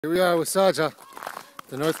Here we are with Saja,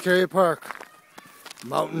 the North Carrier Park,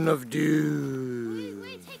 Mountain of Dew.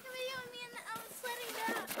 Wait, take a video of me and sledding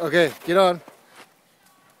down. Okay, get on.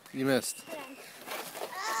 You missed.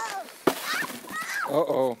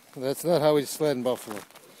 Uh-oh, that's not how we sled in Buffalo.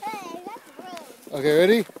 Hey, that's rude. Okay,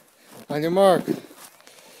 ready? On your mark.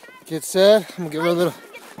 Get set. I'm gonna give her a little.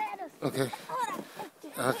 Okay.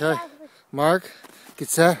 Okay. Mark. Get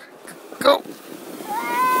set. Go.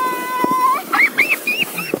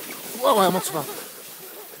 Whoa, I almost fell.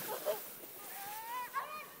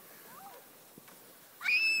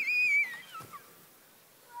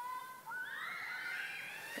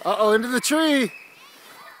 Uh-oh, into the tree.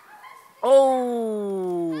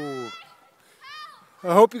 Oh.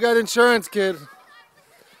 I hope you got insurance, kid.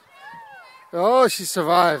 Oh, she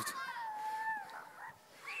survived.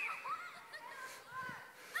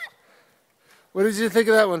 What did you think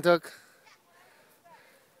of that one, Tuck?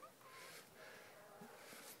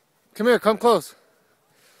 Come here, come close.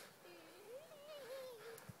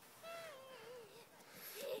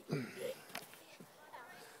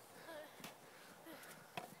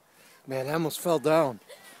 Man, I almost fell down.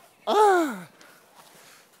 Ah!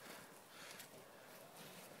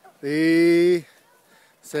 Say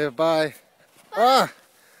bye. Ah!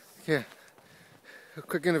 Here. A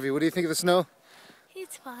quick interview. What do you think of the snow?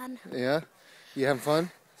 It's fun. Yeah? You having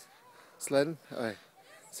fun? Sledding? All right.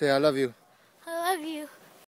 Say I love you. I love you.